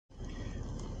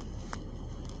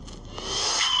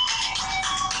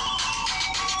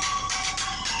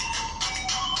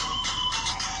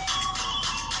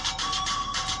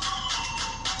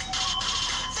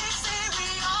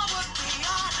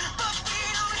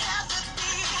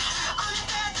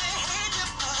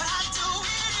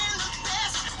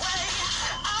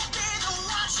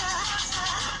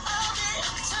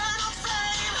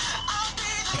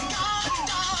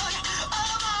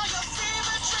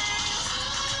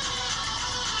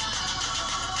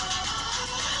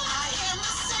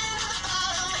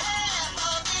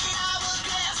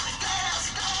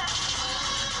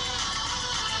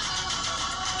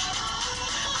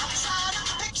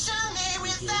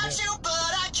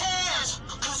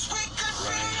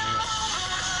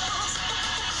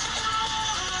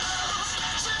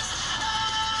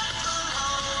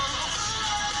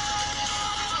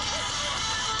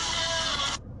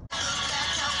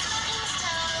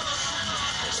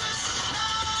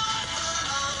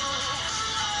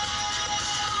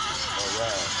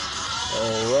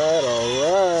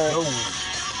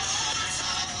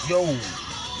Yo.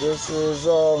 This is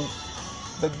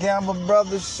the Gamble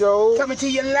Brothers Show. Coming to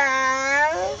you live.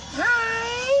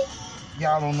 Hi.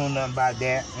 Y'all don't know nothing about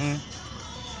that.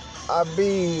 I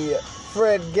be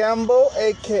Fred Gamble,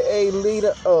 a.k.a.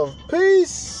 Leader of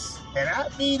Peace. And I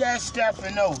be that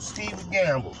Stefano, Steve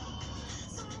Gamble.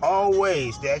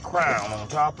 Always that crown on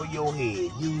top of your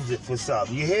head. Use it for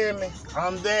something. You hear me?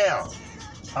 I'm there.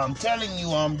 I'm telling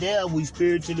you I'm there. We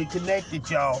spiritually connected,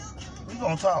 y'all. We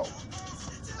gonna talk.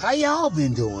 How y'all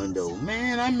been doing, though?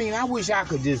 Man, I mean, I wish I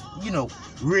could just,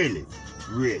 really.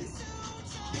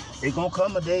 It gonna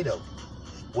come a day, though,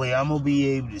 where I'm gonna be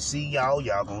able to see y'all.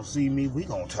 Y'all gonna see me. We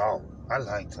gonna talk. I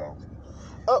like talking.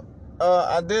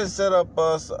 I did set up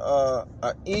us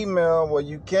an email where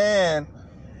you can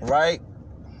write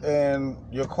in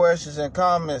your questions and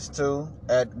comments to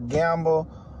at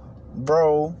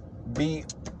GambleBro,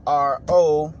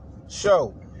 BRO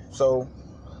show. So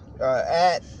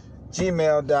at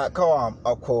gmail.com,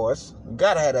 of course. You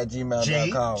gotta have that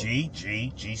gmail.com. G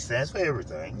stands for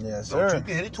everything. Yes, sir. Don't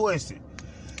you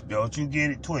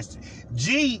get it twisted.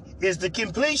 G is the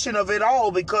completion of it all,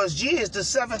 because G is the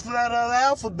seventh letter of the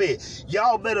alphabet.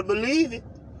 Y'all better believe it.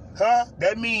 Huh?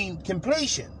 That means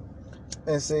completion.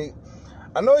 And see,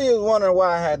 I know you was wondering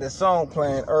why I had this song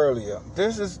playing earlier.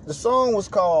 The song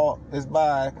is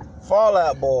by Fall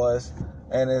Out Boys,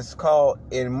 and it's called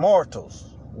Immortals.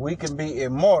 We can be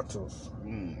immortals.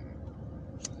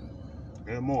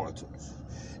 Immortals.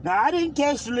 Now, I didn't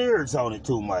catch the lyrics on it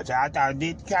too much. I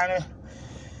did kind of,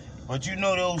 but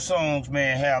those songs,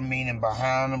 man, have meaning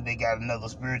behind them. They got another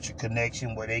spiritual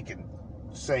connection where they can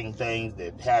sing things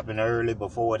that happened early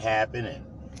before it happened, and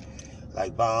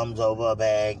like bombs over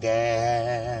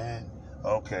Baghdad.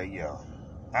 Okay, yeah.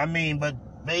 I mean, but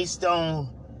based on,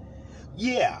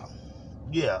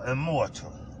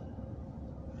 immortal.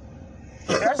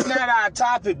 That's not our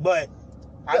topic, but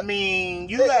I mean,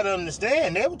 you gotta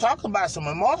understand, they were talking about some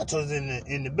immortals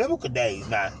in the biblical days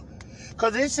now.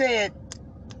 Because it said,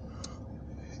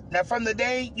 now from the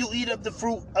day you eat of the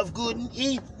fruit of good and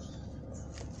evil,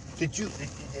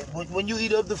 when you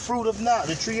eat of the fruit of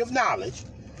the tree of knowledge,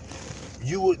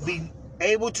 you would be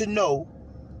able to know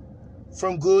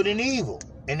from good and evil.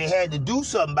 And they had to do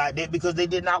something about that because they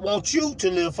did not want you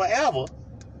to live forever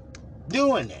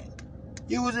doing that.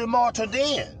 You was immortal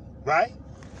then, right?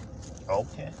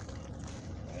 Okay.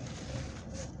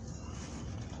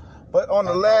 But on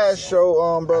the last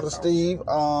show, Brother Steve,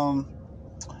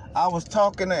 I was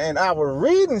talking and I was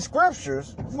reading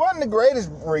scriptures. Wasn't the greatest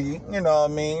read, you know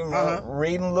what I mean?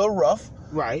 Reading a little rough.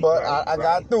 Right. But I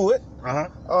got through it. I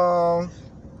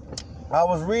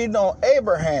was reading on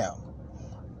Abraham.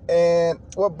 And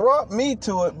what brought me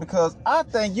to it, because I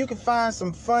think you can find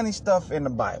some funny stuff in the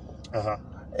Bible.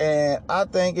 And I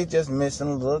think it's just missing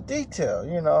a little detail,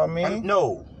 you know what I mean?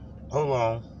 No. Hold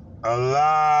on. A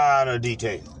lot of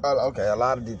detail. Okay, a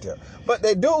lot of detail. But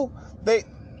they do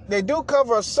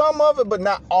cover some of it, but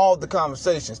not all the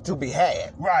conversations to be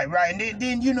had. Right. And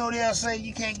then they'll say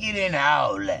you can't get into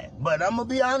all that. But I'm going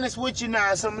to be honest with you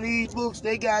now. Some of these books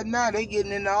they got now, they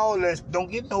getting into all that. Don't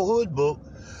get no hood book.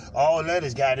 All that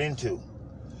is got into.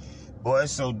 Boy,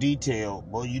 it's so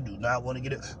detailed. Boy, you do not want to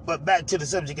get it. But back to the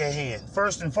subject at hand.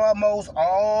 First and foremost,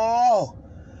 all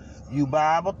you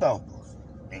Bible thumpers,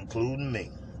 including me,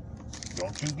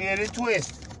 don't you get it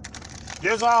twisted.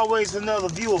 There's always another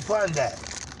view upon that.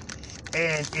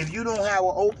 And if you don't have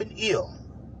an open ear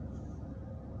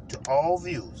to all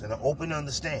views and an open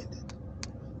understanding,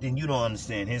 then you don't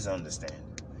understand his understanding.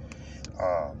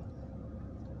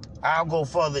 I'll go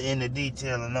further into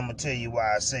detail, and I'm going to tell you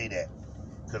why I say that.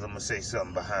 Because I'm going to say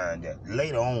something behind that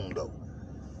later on, though.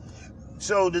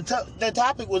 So the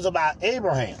topic was about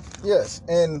Abraham. Yes,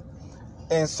 and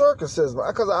circumcision.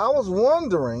 Because I was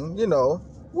wondering,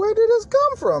 where did this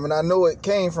come from? And I know it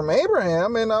came from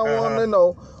Abraham, and I wanted to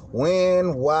know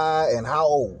when, why, and how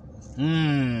old.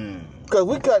 Because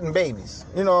we cutting babies,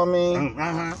 you know what I mean?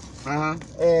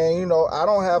 And, I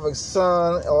don't have a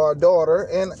son or a daughter.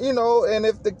 And, and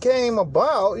if it came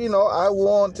about, I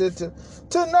wanted to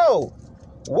know,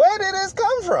 where did this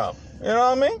come from? You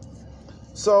know what I mean?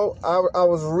 So I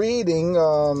was reading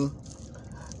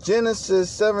Genesis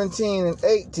 17 and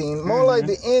 18, more like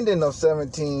the ending of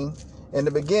 17 and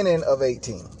the beginning of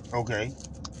 18. Okay.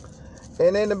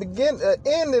 And in the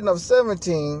ending of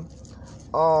 17,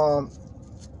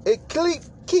 it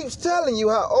keeps telling you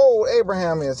how old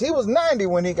Abraham is. He was 90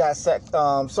 when he got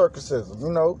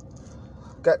circumcision,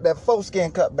 got that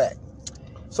foreskin cut back.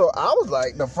 So I was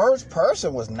like, the first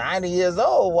person was 90 years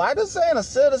old. Why this ain't a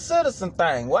citizen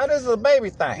thing? Why this is a baby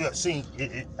thing? Yeah, see,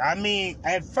 I mean,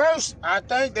 at first, I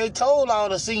think they told all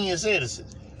the senior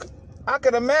citizens. I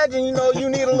could imagine, you know, you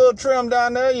need a little trim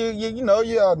down there. You know,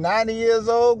 you're 90 years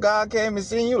old. God came and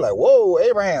seen you like, whoa,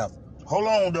 Abraham. Hold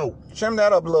on, though. Trim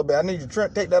that up a little bit. I need you to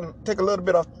take a little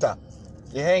bit off the top.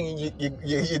 You're hanging,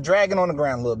 you're dragging on the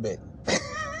ground a little bit.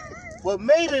 Well,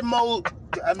 maybe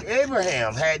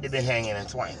Abraham had to be hanging and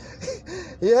swinging.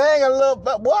 You hang a little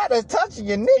bit. Boy, that's touching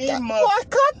your neck. Boy,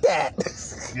 cut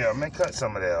that. Yeah, man, cut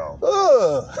some of that off.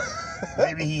 Ugh.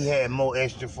 Maybe he had more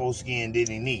extra foreskin than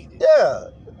he needed. Yeah.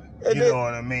 You know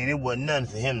what I mean? It wasn't nothing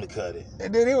for him to cut it.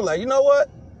 And then he was like, you know what?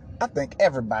 I think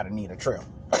everybody need a trim.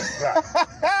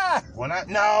 Right.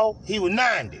 No, he was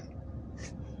 90.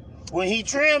 When he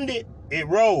trimmed it, it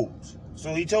rose.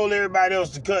 So he told everybody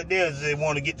else to cut theirs if they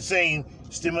want to get the same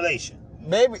stimulation.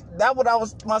 Maybe that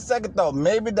was my second thought.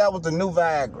 Maybe that was the new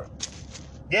Viagra.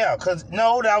 Yeah, because,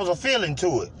 no, that was a feeling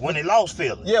to it when it lost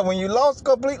feeling. Yeah, when you lost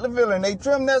completely feeling, they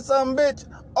trimmed that son bitch.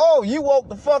 Oh, you woke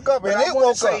the fuck up and it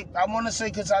woke up. I want to say,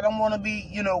 because I don't want to be,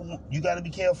 you know, you got to be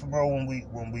careful, bro, when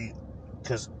we,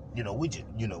 because, you know,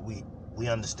 we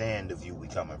understand the view we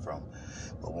coming from.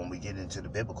 But when we get into the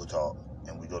biblical talk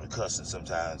and we go to cussing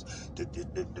sometimes, the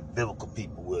biblical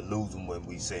people will lose them when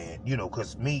we saying, you know,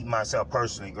 because me, myself,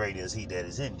 personally, great is he that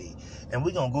is in thee. And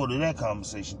we're going to go to that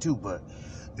conversation too, but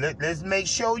let's make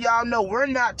sure y'all know we're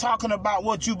not talking about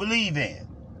what you believe in.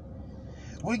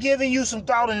 We're giving you some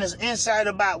thought and this insight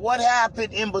about what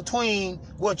happened in between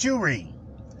what you read.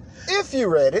 If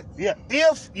you read it. Yeah,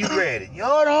 if you read it.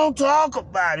 Y'all don't talk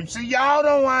about it. See, y'all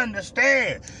don't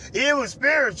understand. It was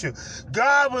spiritual.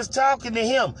 God was talking to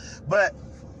him. But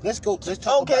let's talk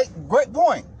Okay, great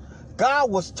point.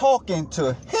 God was talking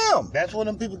to him. That's where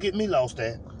them people get me lost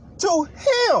at. To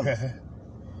him.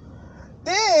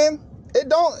 Then, it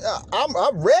don't, I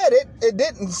read it. It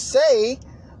didn't say,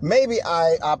 maybe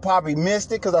I probably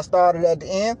missed it because I started at the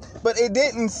end, but it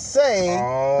didn't say.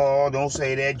 Oh, don't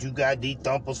say that. You got these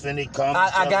thumpers finna come.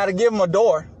 I got to give them a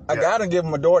door. I got to give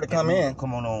them a door to come in.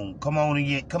 Come on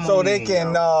again. So they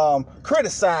can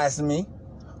criticize me,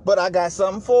 but I got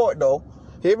something for it though.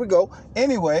 Here we go.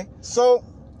 Anyway, so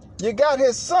you got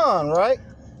his son, right?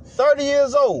 30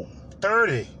 years old.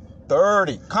 30.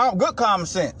 Good common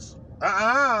sense.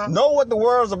 Know what the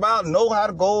world's about, know how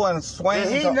to go and swing. And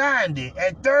he 90.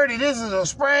 At 30, this is a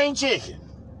spring chicken.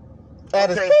 At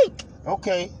his peak.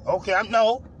 Okay.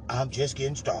 I'm just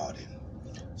getting started.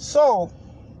 So,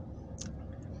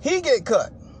 he get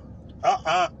cut.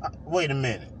 Wait a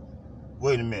minute.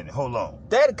 Hold on.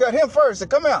 Daddy cut him first. Said,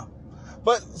 come out.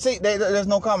 But see, there's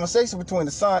no conversation between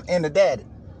the son and the daddy.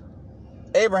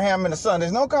 Abraham and the son.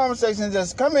 There's no conversation.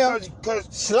 Just come here.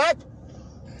 Slap.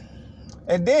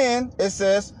 And then it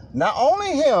says, not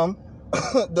only him,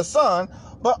 the son,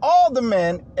 but all the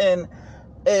men in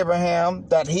Abraham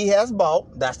that he has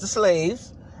bought, that's the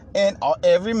slaves, and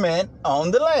every man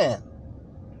on the land.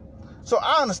 So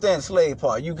I understand the slave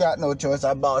part. You got no choice.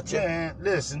 I bought you. Man,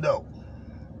 listen though.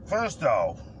 First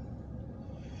off,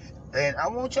 and I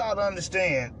want y'all to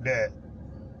understand that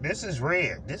this is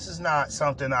rare. This is not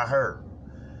something I heard.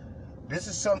 This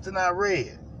is something I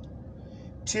read.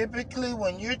 Typically,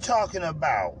 when you're talking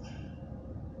about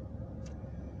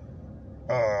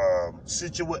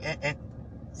situation, and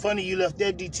funny you left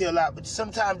that detail out, but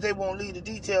sometimes they won't leave the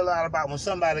detail out about when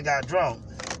somebody got drunk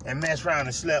and messed around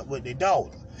and slept with their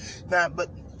daughter. Now, but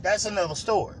that's another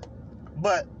story.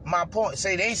 But my point,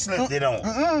 say they slipped it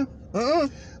on.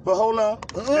 But hold on.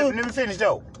 Let me finish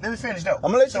though. I'm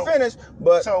gonna let you finish,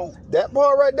 but that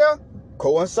part right there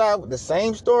coincide with the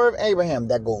same story of Abraham.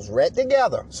 That goes right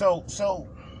together. So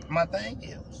my thing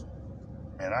is,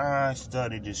 and I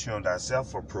studied this showing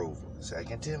thyself approval,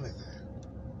 2 Timothy.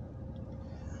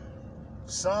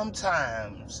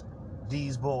 Sometimes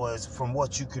these boys, from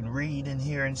what you can read and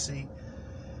hear and see,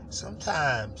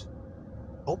 sometimes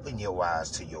open your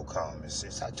eyes to your common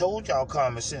sense. I told y'all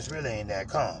common sense really ain't that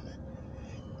common.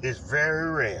 It's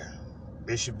very rare.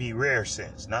 It should be rare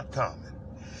sense, not common.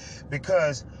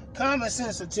 Because common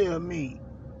sense will tell me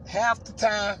half the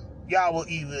time y'all were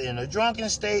either in a drunken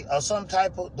state or some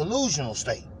type of delusional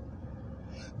state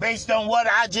based on what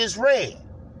I just read.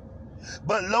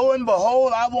 But lo and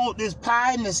behold, I want this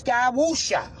pie in the sky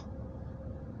woosha.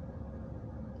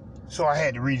 So I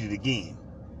had to read it again.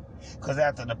 Because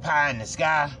after the pie in the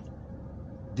sky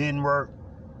didn't work,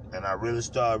 and I really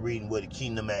started reading where the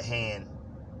kingdom at hand.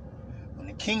 When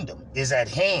the kingdom is at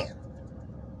hand,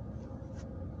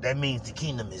 that means the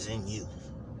kingdom is in you.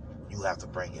 You have to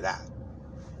bring it out.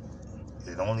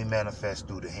 It only manifests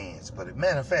through the hands, but it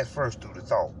manifests first through the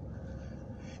thought.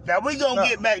 Now we're going to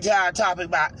get back to our topic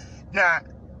about, now,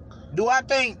 do I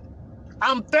think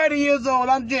I'm 30 years old.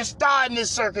 I'm just starting this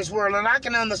circus world, and I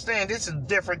can understand this is a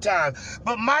different time.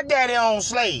 But my daddy owned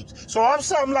slaves, so I'm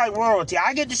something like royalty.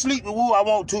 I get to sleep with who I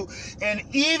want to, and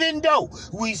even though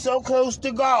we so close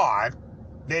to God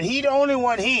that he the only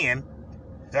one hearing,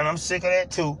 and I'm sick of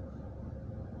that too.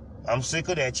 I'm sick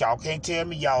of that. Y'all can't tell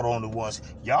me y'all the only ones.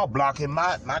 Y'all blocking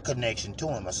my connection to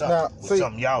him or something. Now, with see,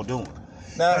 something y'all doing.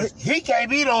 Now He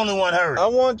can't be the only one heard. I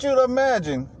want you to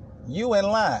imagine you in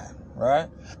line, right?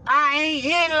 I ain't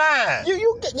in line. Yeah,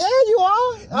 you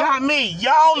are. Not me.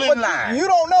 Y'all in line. You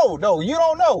don't know. No, you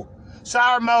don't know.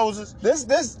 Sorry, Moses. This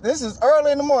is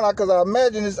early in the morning, because I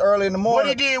imagine it's early in the morning.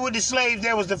 What he did with the slaves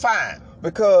that was defined.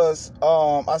 Because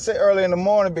I say early in the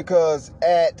morning because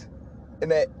in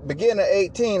that beginning of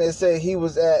 18, it said he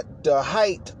was at the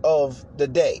height of the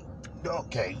day.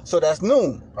 Okay. So that's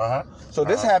noon. So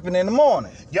this happened in the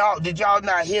morning. Did y'all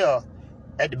not hear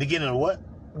at the beginning of what?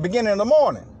 Beginning of the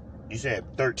morning. You said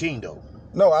 13 though.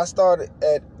 No, I started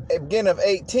at beginning of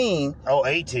 18. Oh,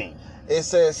 18. It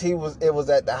says it was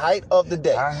at the height of the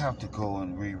day. I have to go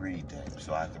and reread that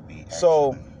so I can be.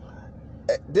 So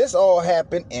this all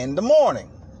happened in the morning.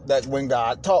 That's when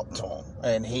God talked to him,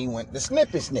 and he went to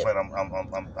snippy. But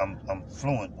I'm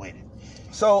fluent with it.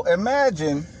 So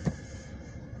imagine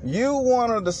you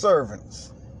one of the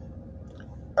servants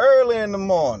early in the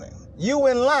morning. You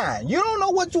in line. You don't know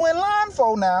what you in line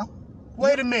for now.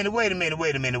 Wait a minute.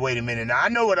 Now, I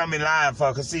know what I'm in line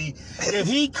for. Because, see, if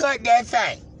he cut that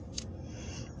thing,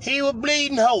 he was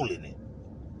bleeding hole in it.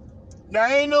 Now,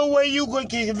 ain't no way you can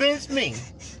convince me.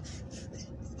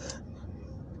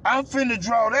 I'm finna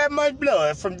draw that much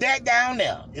blood from that down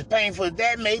there. As painful as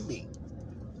that may be.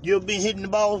 You ever been hitting the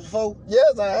balls before?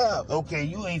 Yes, I have. Okay,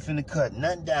 you ain't finna cut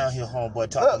nothing down here, homeboy,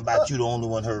 talking about you the only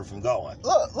one heard from God.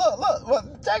 Look.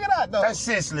 Check it out, though. That's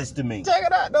senseless to me. Check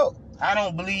it out, though. I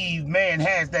don't believe man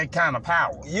has that kind of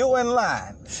power. You in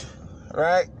line,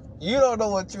 right? You don't know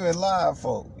what you in line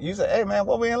for. You say, hey, man,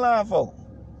 what we in line for?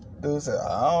 Dude said,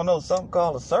 I don't know, something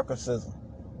called a circumcision.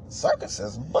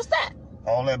 Circumcision? What's that?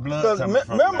 All that blood coming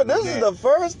from. Remember, this is the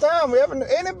first time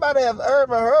anybody have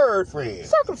ever heard Fred,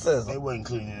 circumcision. They wasn't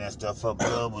cleaning that stuff up.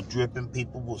 Blood was dripping.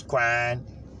 People was crying.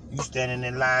 You standing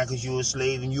in line because you a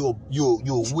slave and you a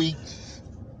weak,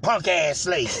 punk ass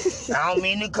slave. I don't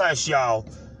mean to cuss y'all,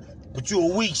 but you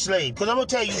a weak slave. Because I'm going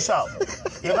to tell you something.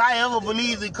 If I ever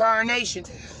believed in coronation,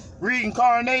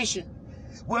 reincarnation,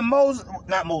 when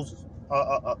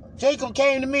Jacob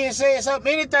came to me and said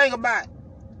something, anything about it,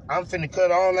 I'm finna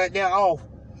cut all that there off.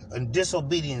 A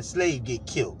disobedient slave get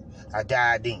killed. I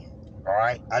died then. All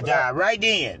right? I died right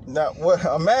then. Now,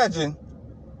 imagine,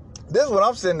 this is what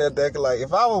I'm sitting there thinking, like,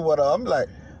 if I was with her, I'm like,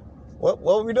 what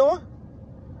are we doing?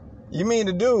 You mean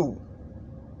the dude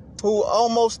who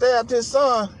almost stabbed his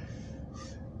son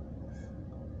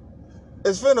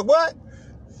is finna what?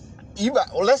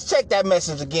 Let's check that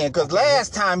message again, because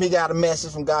last time he got a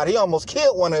message from God, he almost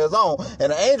killed one of his own,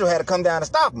 and an angel had to come down and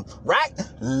stop him, right?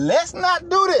 Let's not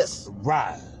do this.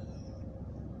 Right.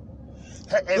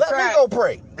 Let me go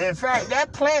pray. In fact,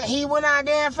 that plant he went out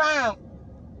there and found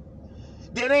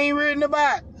that ain't written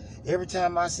about. Every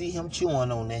time I see him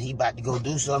chewing on that, he about to go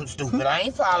do something stupid. I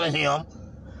ain't following him.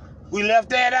 We left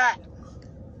that out.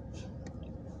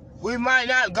 We might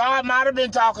not. God might have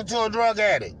been talking to a drug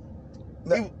addict.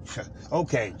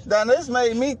 Okay. Now this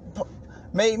made me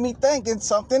thinking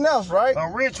something else, right?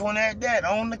 A rich one at that,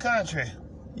 on the country.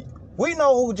 We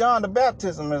know who John the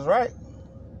Baptist is, right?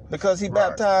 Because he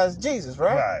baptized Jesus,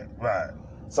 right? Right.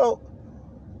 So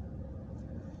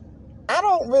I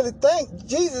don't really think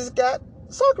Jesus got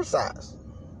circumcised.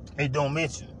 It don't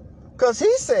mention. Because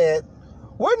he said,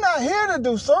 we're not here to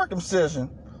do circumcision.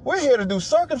 We're here to do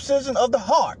circumcision of the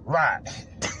heart. Right.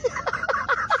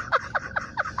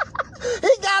 He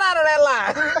got out of that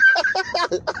line.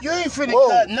 You ain't finna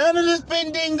cut none of this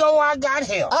pendingo I got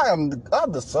here. I'm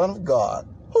the son of God.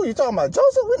 Who you talking about,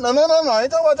 Joseph? No, I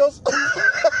ain't talking about Joseph.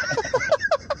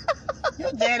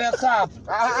 Your daddy a cop.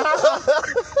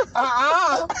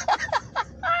 I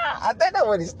think that's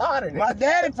when he started it. My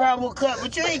daddy probably will cut,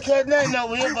 but you ain't cut nothing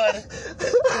over here, buddy.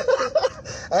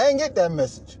 I ain't get that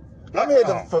message. I'm here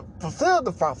to fulfill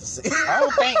the prophecy. I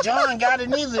don't think John got it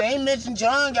neither. They ain't mentioned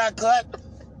John got cut.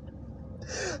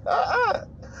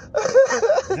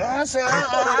 John said,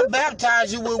 I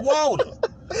baptize you with water.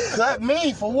 Cut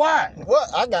me for what? What?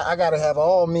 I gotta have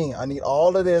all me. I need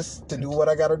all of this to do what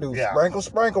I gotta do. Yeah.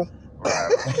 Sprinkle.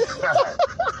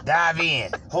 Dive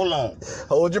in. Hold on.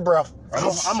 Hold your breath. I'm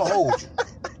gonna hold you.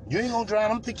 You ain't gonna drown.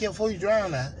 I'm gonna pick you up before you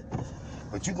drown now.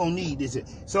 But you gonna need this.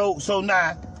 So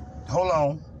now, hold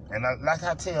on. And like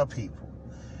I tell people,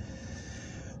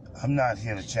 I'm not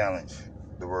here to challenge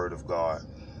the word of God.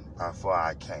 For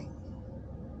I can't.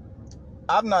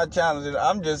 I'm not challenging it.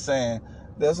 I'm just saying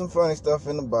there's some funny stuff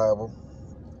in the Bible.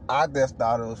 I just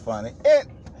thought it was funny. And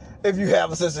if you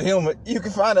have a sense of humor, you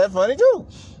can find that funny too.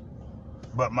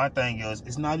 But my thing is,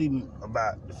 it's not even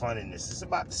about the funniness. It's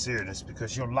about the seriousness,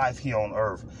 because your life here on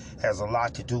earth has a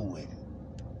lot to do with it.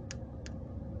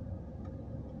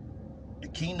 The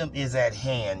kingdom is at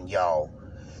hand, y'all.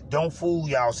 Don't fool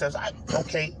yourselves.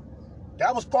 Okay,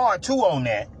 that was part 2 on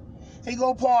that. Here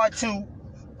go part 2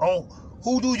 on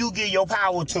who do you give your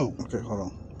power to. Okay, hold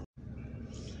on.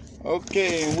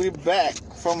 Okay, we're back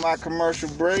from our commercial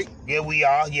break. Yeah, we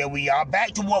are.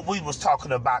 Back to what we was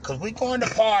talking about, because we're going to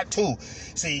part 2.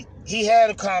 See, he had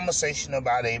a conversation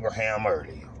about Abraham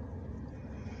earlier.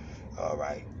 All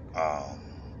right.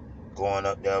 Going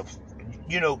up there.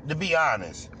 You know, to be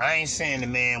honest, I ain't saying the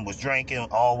man was drinking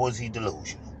or was he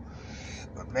delusional.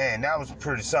 But, man, that was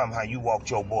pretty something how you walked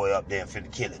your boy up there and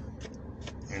finna kill him.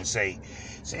 And say,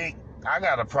 see, I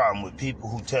got a problem with people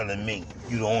who telling me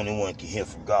you the only one can hear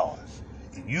from God.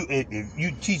 If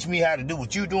you teach me how to do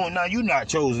what you doing now, you're not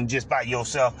chosen just by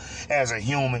yourself as a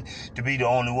human to be the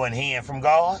only one hearing from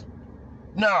God.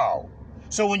 No.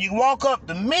 So when you walk up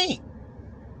to me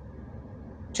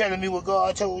telling me what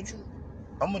God told you,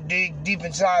 I'm going to dig deep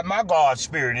inside my God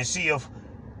spirit and see if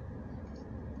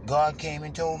God came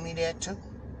and told me that too.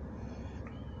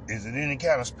 Is it any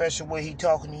kind of special way he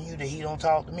talking to you that he don't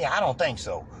talk to me? I don't think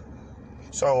so.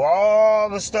 So all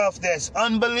the stuff that's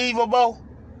unbelievable,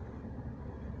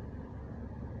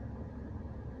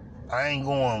 I ain't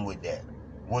going with that.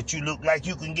 What you look like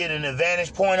you can get an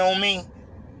advantage point on me,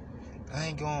 I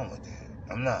ain't going with that.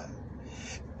 I'm not.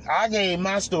 I gave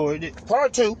my story,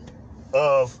 part 2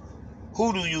 of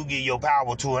who do you give your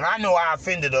power to? And I know I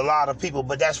offended a lot of people,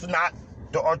 but that's not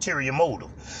the ulterior motive.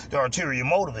 The ulterior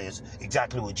motive is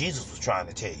exactly what Jesus was trying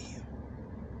to tell you.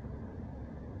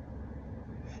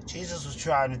 Jesus was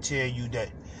trying to tell you that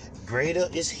greater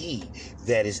is he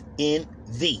that is in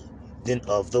thee than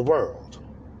of the world.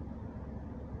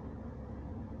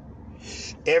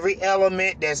 Every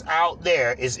element that's out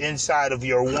there is inside of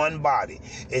your one body.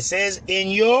 It says in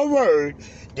your word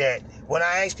that when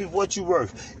I ask people what you're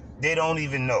worth, they don't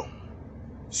even know.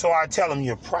 So I tell them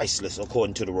you're priceless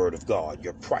according to the word of God.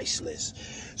 You're priceless.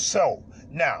 So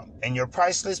now, and you're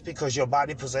priceless because your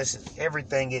body possesses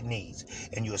everything it needs.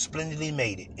 And you're splendidly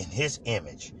made it in his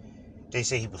image. They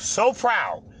say he was so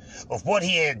proud of what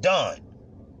he had done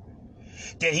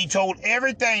that he told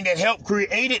everything that helped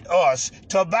created us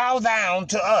to bow down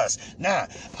to us. Now,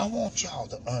 I want y'all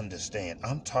to understand,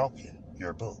 I'm talking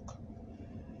your book,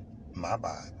 my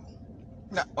Bible,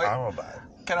 Now, wait, our Bible.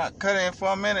 can I cut in for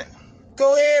a minute?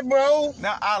 Go ahead, bro.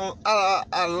 Now,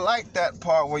 I like that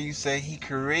part where you say he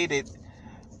created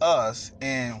us,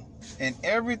 and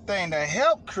everything that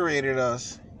helped created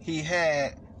us, he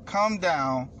had come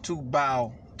down to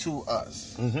bow to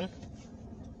us.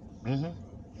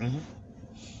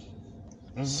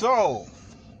 So,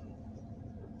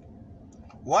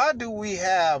 why do we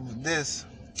have this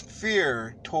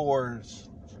fear towards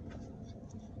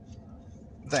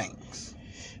things?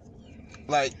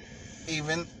 Like,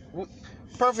 even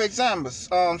perfect example,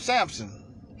 Samson.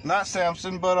 Not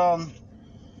Samson, but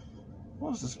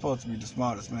what was supposed to be the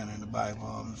smartest man in the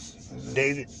Bible?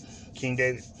 David, King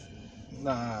David.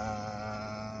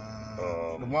 Nah,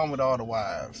 the one with all the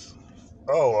wives.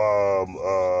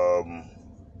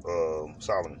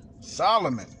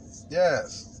 Solomon.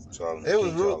 Yes. Solomon. It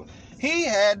was ruled. He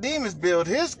had demons build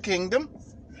his kingdom.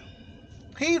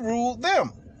 He ruled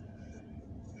them.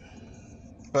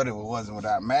 But it wasn't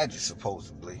without magic,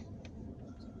 supposedly.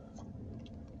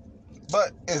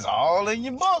 But it's all in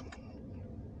your book.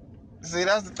 See,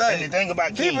 that's the thing. And the thing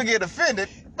about people get offended,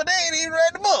 but they ain't even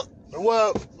read the book.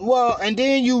 Well, and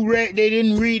then they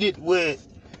didn't read it with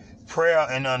prayer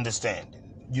and understanding.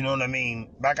 You know what I mean?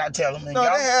 Like I tell them. No,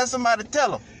 they had somebody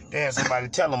tell them. They had somebody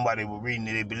tell them while they were reading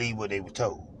it. They believed what they were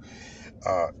told.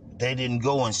 They didn't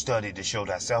go and study to show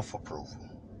that self-approval.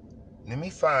 Let me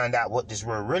find out what this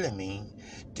word really means.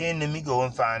 Then let me go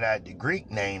and find out the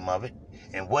Greek name of it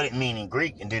and what it means in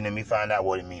Greek. And then let me find out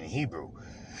what it means in Hebrew.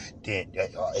 Then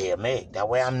Aramaic. That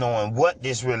way I'm knowing what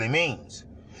this really means.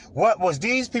 What was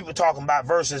these people talking about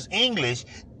versus English?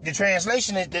 The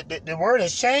translation, the word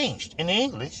has changed in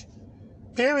English.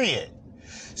 Period.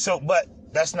 So, but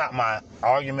that's not my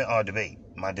argument or debate.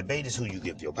 My debate is who you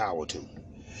give your power to.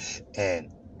 And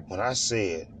when I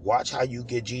said, watch how you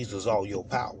get Jesus all your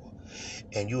power,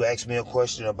 and you asked me a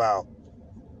question about,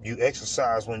 you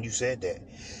exercised when you said that.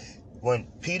 When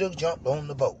Peter jumped off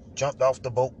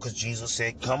the boat, because Jesus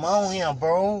said, come on here,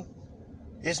 bro.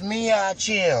 It's me out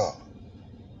here.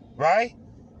 Right?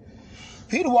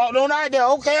 Peter walked on out there.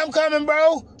 Okay, I'm coming,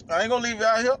 bro. I ain't gonna leave you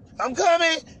out here. I'm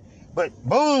coming. But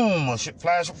boom, a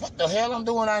flash. What the hell I'm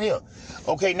doing out here?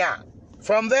 Okay, now,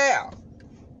 from there,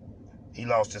 he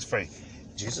lost his faith.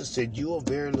 Jesus said, you have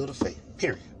very little faith,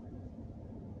 period.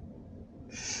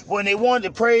 When they wanted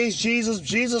to praise Jesus,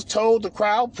 Jesus told the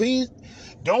crowd, please,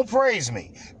 don't praise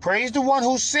me. Praise the one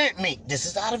who sent me. This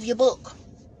is out of your book.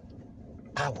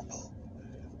 Our book.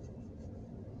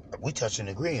 We touching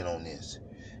and agreeing on this.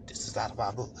 This is out of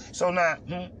our book. So now,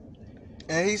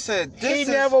 and he said, he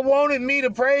never wanted me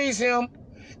to praise him.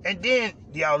 And then,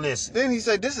 y'all listen. Then he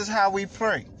said, this is how we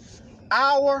pray.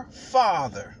 Our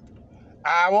Father.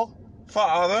 Our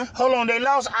Father. Hold on, they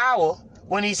lost our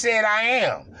when he said I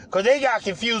am. Because they got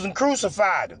confused and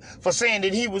crucified him for saying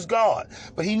that he was God.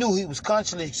 But he knew he was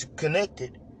consciously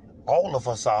connected. All of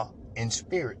us are in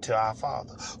spirit to our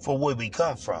Father. For where we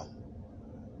come from.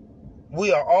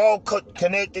 We are all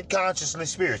connected consciously,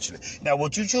 spiritually. Now,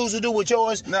 what you choose to do with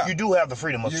yours, now, you do have the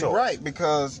freedom of choice. You're right,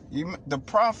 because the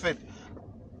prophet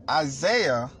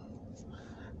Isaiah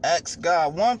asked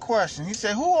God one question. He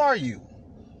said, who are you?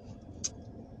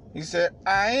 He said,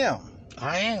 I am.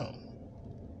 I am.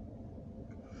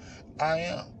 I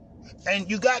am. And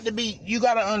you got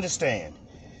to understand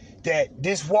that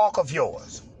this walk of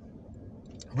yours,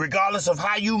 regardless of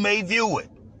how you may view it,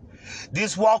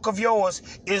 this walk of yours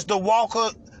is the walk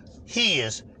of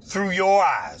his through your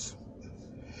eyes.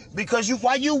 Because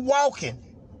while you walking,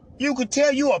 you could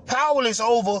tell you are powerless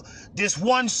over this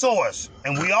one source.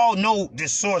 And we all know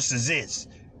this source exists.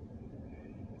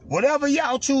 Whatever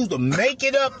y'all choose to make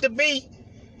it up to be,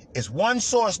 it's one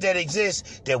source that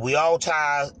exists that we all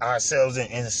tie ourselves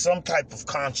in some type of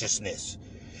consciousness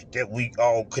that we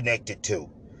all connected to.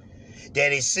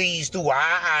 That it sees through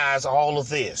our eyes all of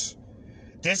this.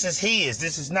 This is his.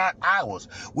 This is not ours.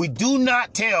 We do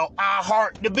not tell our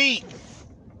heart to beat.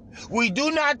 We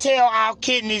do not tell our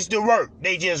kidneys to work.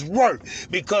 They just work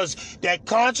because that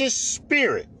conscious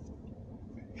spirit,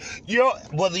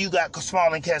 whether you got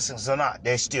small intestines or not,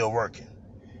 they're still working.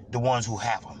 The ones who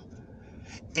have them.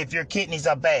 If your kidneys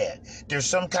are bad, there's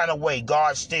some kind of way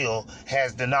God still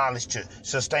has the knowledge to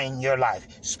sustain your life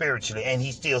spiritually, and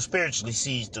he still spiritually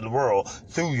sees the world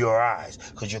through your eyes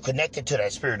because you're connected to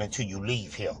that spirit until you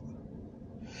leave here.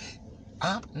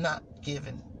 I'm not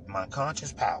giving my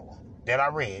conscious power that I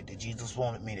read that Jesus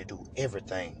wanted me to do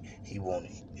everything he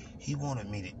wanted. He wanted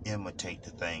me to imitate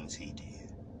the things he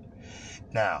did.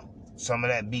 Now, some of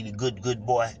that be the good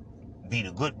boy, be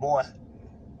the good boy.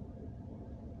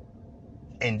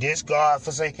 In this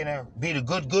God-forsaken era, be the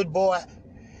good boy?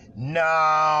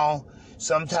 No.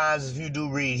 Sometimes if you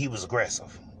do read, he was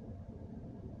aggressive.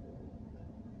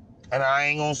 And I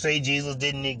ain't gonna say Jesus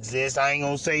didn't exist. I ain't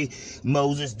gonna say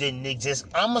Moses didn't exist.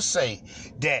 I'm gonna say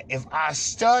that if I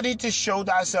study to show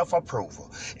thyself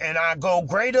approval, and I go,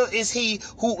 greater is he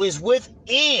who is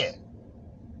within.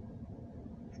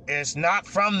 It's not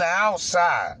from the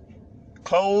outside.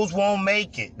 Clothes won't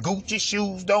make it. Gucci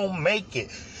shoes don't make it.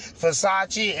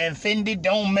 Versace and Fendi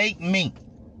don't make me.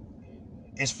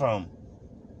 It's from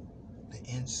the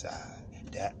inside.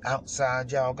 That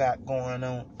outside y'all got going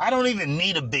on. I don't even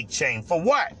need a big chain. For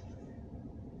what?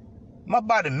 My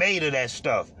body made of that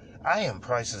stuff. I am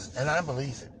priceless, and I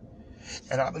believe it.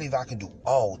 And I believe I can do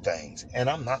all things. And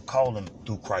I'm not calling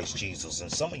through Christ Jesus.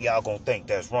 And some of y'all gonna think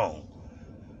that's wrong.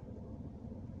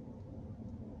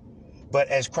 But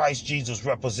as Christ Jesus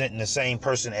representing the same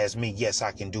person as me, yes,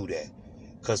 I can do that.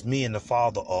 Because me and the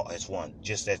Father are as one,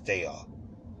 just as they are.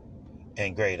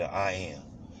 And greater I am.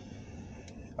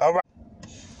 All right.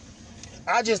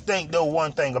 I just think, though,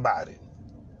 one thing about it.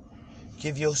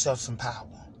 Give yourself some power.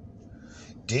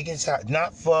 Dig inside.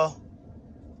 Not for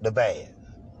the bad.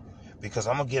 Because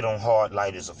I'm going to get on hard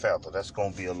light as a feather. That's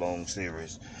going to be a long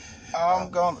series.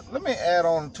 Let me add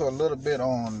on to a little bit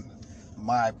on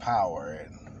my power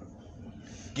and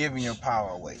giving your power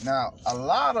away. Now, a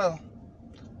lot of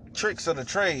tricks of the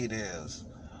trade is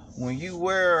when you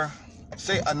wear,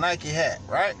 say, a Nike hat,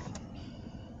 right?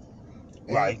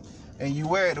 Right. And you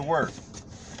wear it to work.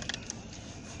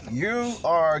 You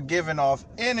are giving off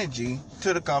energy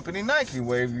to the company Nike,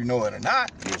 whether you know it or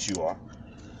not. Yes, you are.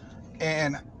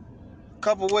 And a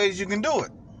couple ways you can do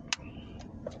it.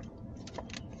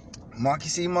 Monkey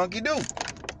see, monkey do.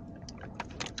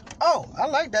 Oh, I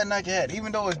like that Nike hat.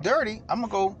 Even though it's dirty, I'm going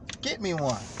to go get me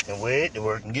one. And wear it to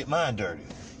work and get mine dirty.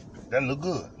 That look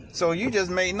good. So you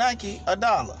just made Nike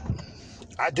 $1.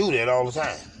 I do that all the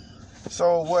time.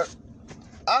 So what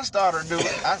I started doing,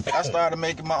 I started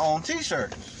making my own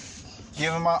t-shirts,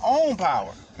 giving my own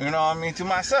power, you know what I mean, to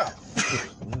myself.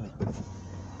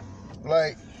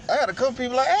 Like, I had a couple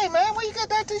people like, hey man, where you get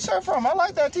that t-shirt from? I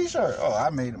like that t-shirt. Oh, I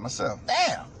made it myself.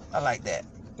 Damn, I like that.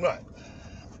 Right.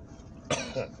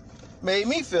 Made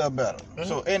me feel better.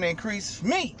 So it increased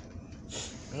me.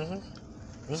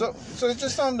 So it's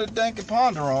just something to think and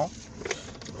ponder on.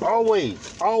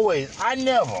 Always. I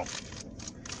never,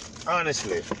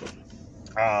 honestly,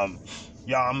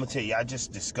 y'all, I'm gonna tell you, I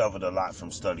just discovered a lot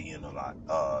from studying a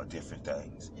lot different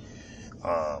things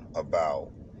about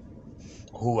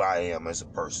who I am as a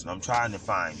person. I'm trying to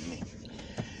find me.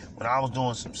 When I was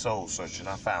doing some soul searching,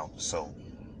 I found the soul.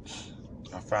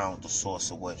 I found the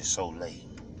source of where the soul lay.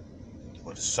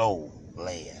 Where the soul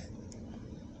lay at.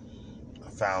 I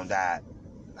found out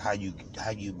how you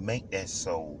make that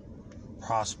soul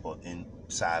prosper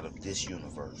inside of this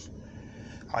universe.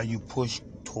 How you push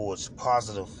towards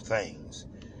positive things,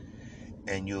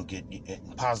 and you'll get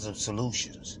positive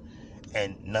solutions,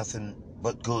 and nothing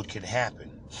but good can happen.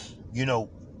 You know,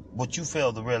 what you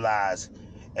fail to realize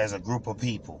as a group of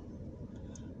people,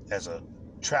 as a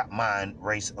trap mind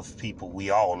race of people we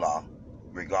all are,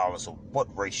 regardless of what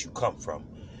race you come from,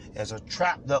 as a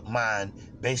trapped up mind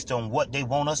based on what they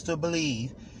want us to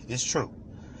believe is true.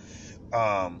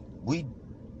 We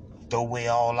throw away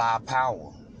all our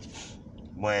power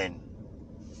when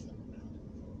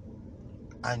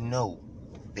I know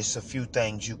it's a few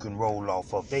things you can roll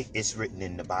off of. It's written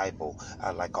in the Bible.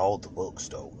 I like all the books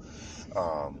though.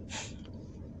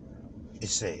 It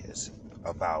says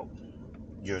about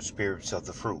your spirits of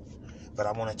the fruit. But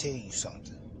I want to tell you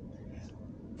something.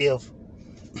 If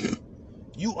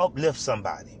you uplift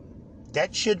somebody,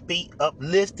 that should be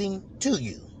uplifting to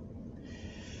you.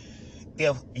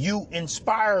 If you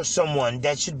inspire someone,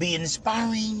 that should be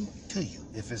inspiring to you.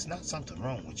 If it's not something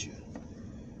wrong with you.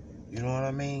 You know what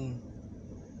I mean?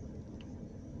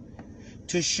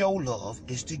 To show love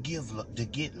is to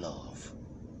get love.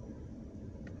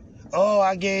 Oh,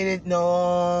 I get it.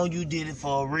 No, you did it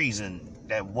for a reason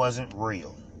that wasn't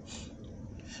real.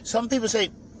 Some people say,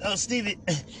 oh, Stevie,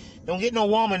 don't get no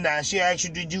woman now. She asks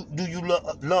you, do you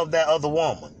love that other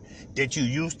woman that you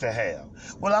used to have?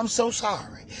 Well, I'm so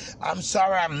sorry. I'm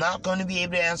sorry I'm not going to be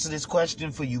able to answer this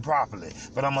question for you properly.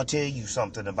 But I'm going to tell you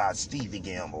something about Stevie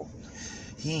Gamble.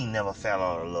 He ain't never fell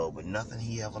out of love with nothing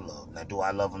he ever loved. Now, do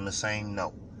I love him the same?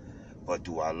 No. But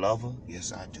do I love him?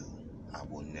 Yes, I do. I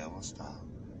will never stop.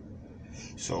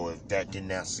 So if that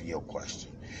didn't answer your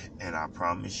question, and I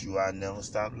promise you I'll never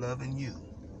stop loving you,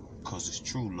 because it's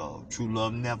true love. True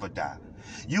love never die.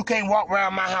 You can't walk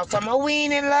around my house talking, oh, we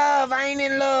ain't in love. I ain't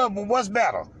in love. But what's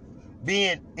better?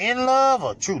 Being in love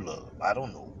or true love? I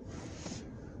don't know.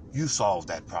 You solve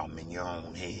that problem in your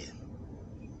own head.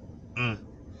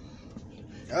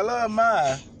 I love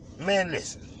mine. Man,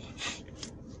 listen.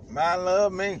 Mine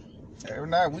love me. Every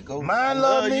night we go. Mine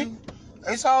love me.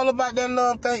 It's all about that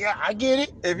love thing. I get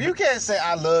it. If you can't say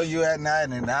I love you at night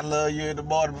and I love you in the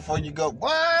morning before you go, boy,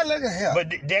 look at him.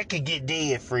 But that could get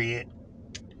dead, Fred.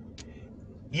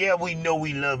 Yeah, we know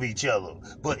we love each other.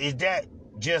 But is that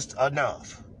just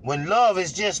enough? When love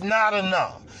is just not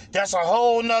enough, that's a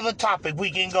whole nother topic we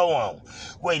can go on.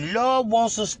 When love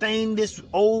won't sustain this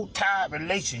old-time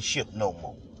relationship no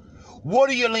more. What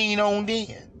do you lean on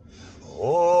then?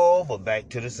 Oh, but back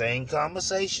to the same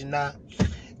conversation now.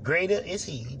 Greater is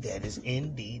he that is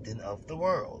in thee than of the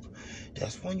world.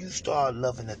 That's when you start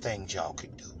loving the things y'all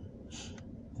can do.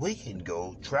 We can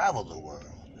go travel the world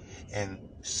and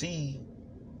see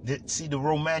the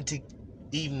romantic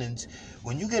evenings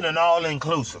when you get an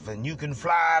all-inclusive and you can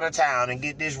fly out of town and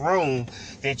get this room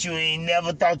that you ain't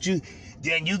never thought you...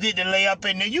 Then you get to lay up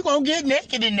in there. You gonna get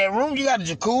naked in that room. You got a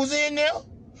jacuzzi in there.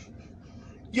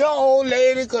 Your old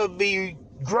lady could be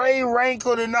gray,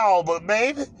 wrinkled, and all, but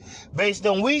baby, based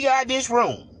on we got this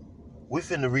room, we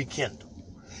finna rekindle.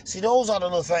 See, those are the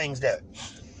little things that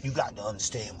you got to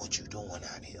understand what you're doing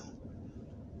out here.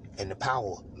 And the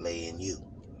power lay in you.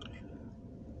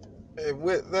 And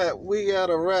with that, we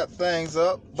gotta wrap things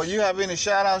up. But you have any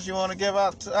shout-outs you want to give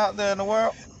out there in the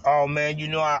world? Oh, man, you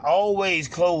know, I always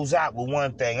close out with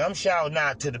one thing. I'm shouting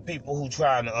out to the people who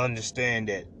trying to understand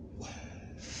that,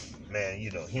 man, you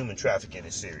know, human trafficking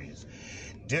is serious.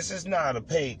 This is not a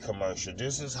paid commercial.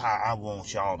 This is how I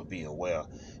want y'all to be aware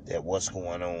that what's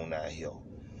going on out here.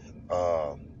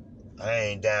 I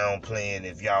ain't downplaying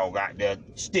if y'all got that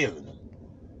stealing them.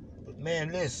 But,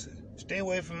 man, listen, stay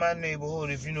away from my neighborhood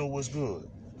if you know what's good.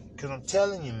 Because I'm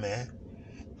telling you, man,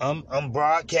 I'm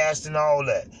broadcasting all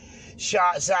that.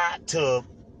 Shots out to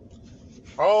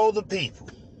all the people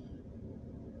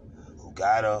who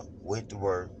got up, went to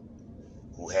work,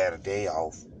 who had a day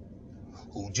off,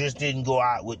 who just didn't go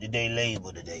out with the day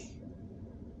Labor today,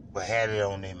 but had it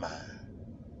on their mind.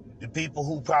 The people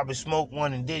who probably smoked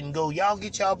one and didn't go, y'all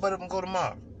get y'all butt up and go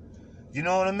tomorrow. You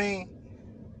know what I mean?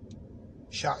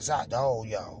 Shots out to all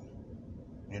y'all.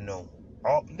 You know.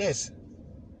 Listen.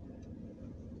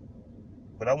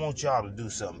 But I want y'all to do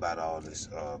something about all this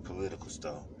political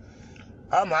stuff.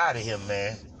 I'm out of here,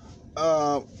 man.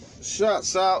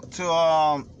 Shouts out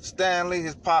to Stanley.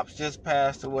 His pops just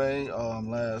passed away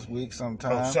last week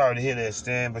sometime. Oh, sorry to hear that,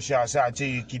 Stan, but shouts out to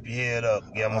you. Keep your head up.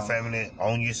 Yeah, my family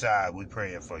on your side. We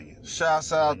praying for you.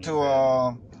 Shouts out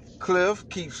to Cliff.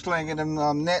 Keep slinging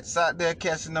them nets out there,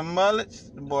 catching them mullets.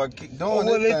 The boy keep doing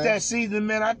it. It's that season,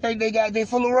 man. I think they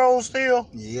full of rolls still.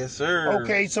 Yes, sir.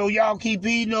 Okay, so y'all keep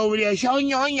eating over there.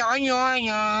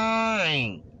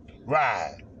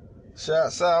 Right.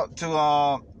 Shouts out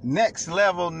to Next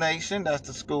Level Nation. That's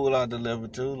the school I deliver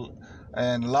to.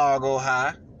 And Largo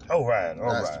High. All right.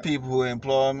 That's the people who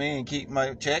employ me and keep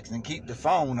my checks and keep the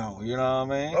phone on. You know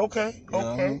what I mean? Okay.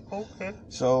 Okay.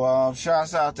 So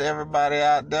shouts out to everybody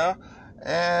out there.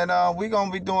 And we're going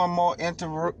to be doing more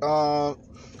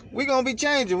we're going to be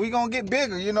changing. We're going to get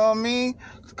bigger. You know what I mean?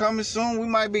 Coming soon, we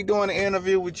might be doing an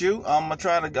interview with you. I'm going to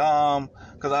try to,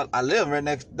 because I live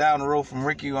right down the road from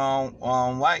Ricky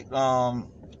White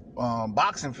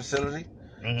boxing facility.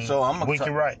 Mm-hmm. So I'm gonna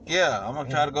I'm gonna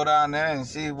try to go down there and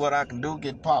see what I can do,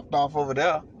 get popped off over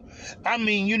there. I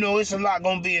mean, you know, it's a lot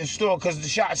gonna be in store because the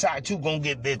shots out too gonna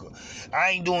get bigger.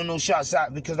 I ain't doing no shots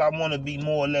out because I want to be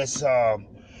more or less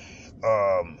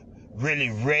really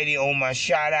ready on my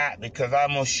shot out, because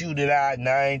I'm gonna shoot it out, and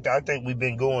I think we've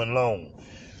been going long,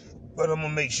 but I'm gonna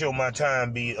make sure my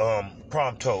time be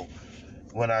prompto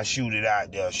when I shoot it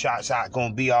out there. Shots out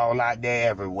gonna be all out there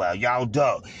everywhere. Y'all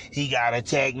duck. He got a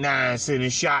Tech 9 sending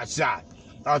shots out.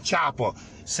 A chopper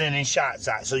sending shots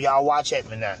out. So y'all watch at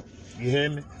me now. You hear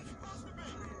me?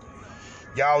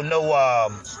 Y'all know,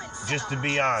 just to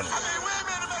be honest,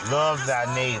 love thy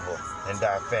neighbor and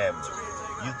thy family.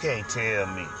 You can't tell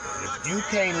me. If you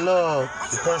can't love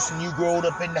the person you growed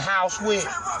up in the house with,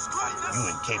 you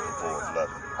incapable of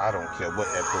loving. I don't care what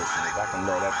that person is. I can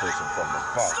love that person from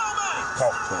afar and talk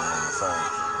to them on the phone.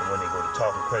 And when they go to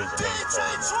talking crazy on the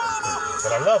phone, but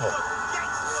I love them.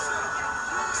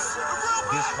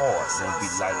 This heart won't be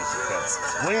light as a feather.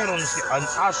 Wear it on the scale. An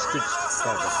ostrich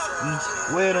feather.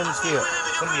 Wear it on the scale.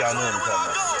 Some of y'all know what I'm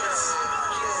talking about.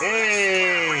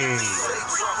 Hey!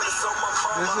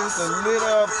 This is the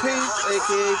Little Piece,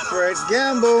 a.k.a. Fred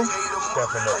Gamble.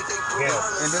 Stepping up. Gamble.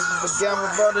 And this is the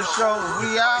Gamble Brothers Show.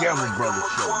 We out. Gamble Brothers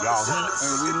Show, y'all.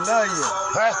 And we love you.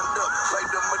 Huh?